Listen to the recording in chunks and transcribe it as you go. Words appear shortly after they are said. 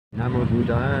Namo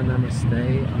Buddhaya,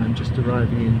 Namaste. I'm just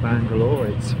arriving in Bangalore.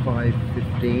 It's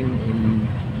 5:15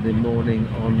 in the morning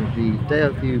on the day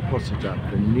of the Uposita,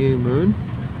 the new moon,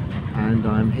 and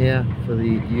I'm here for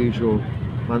the usual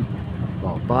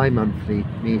bi-monthly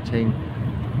meeting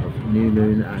of new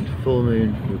moon and full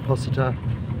moon Uposita,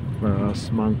 where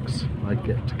us monks, I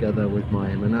get together with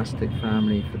my monastic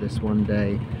family for this one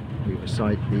day. We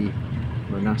recite the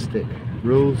monastic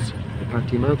rules, the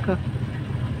Patimokkha,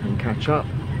 and catch up.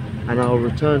 And I'll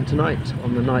return tonight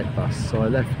on the night bus. So I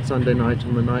left Sunday night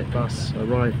on the night bus,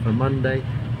 arrived for Monday.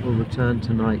 We'll return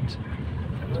tonight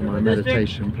to my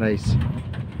meditation place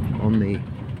on the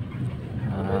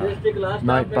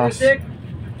night bus,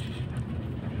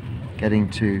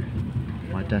 getting to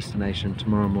my destination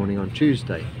tomorrow morning on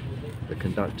Tuesday. The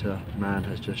conductor man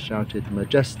has just shouted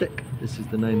Majestic. This is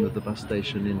the name of the bus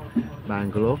station in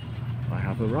Bangalore. I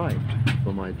have arrived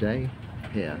for my day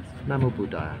here. Namo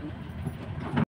Buddhaya.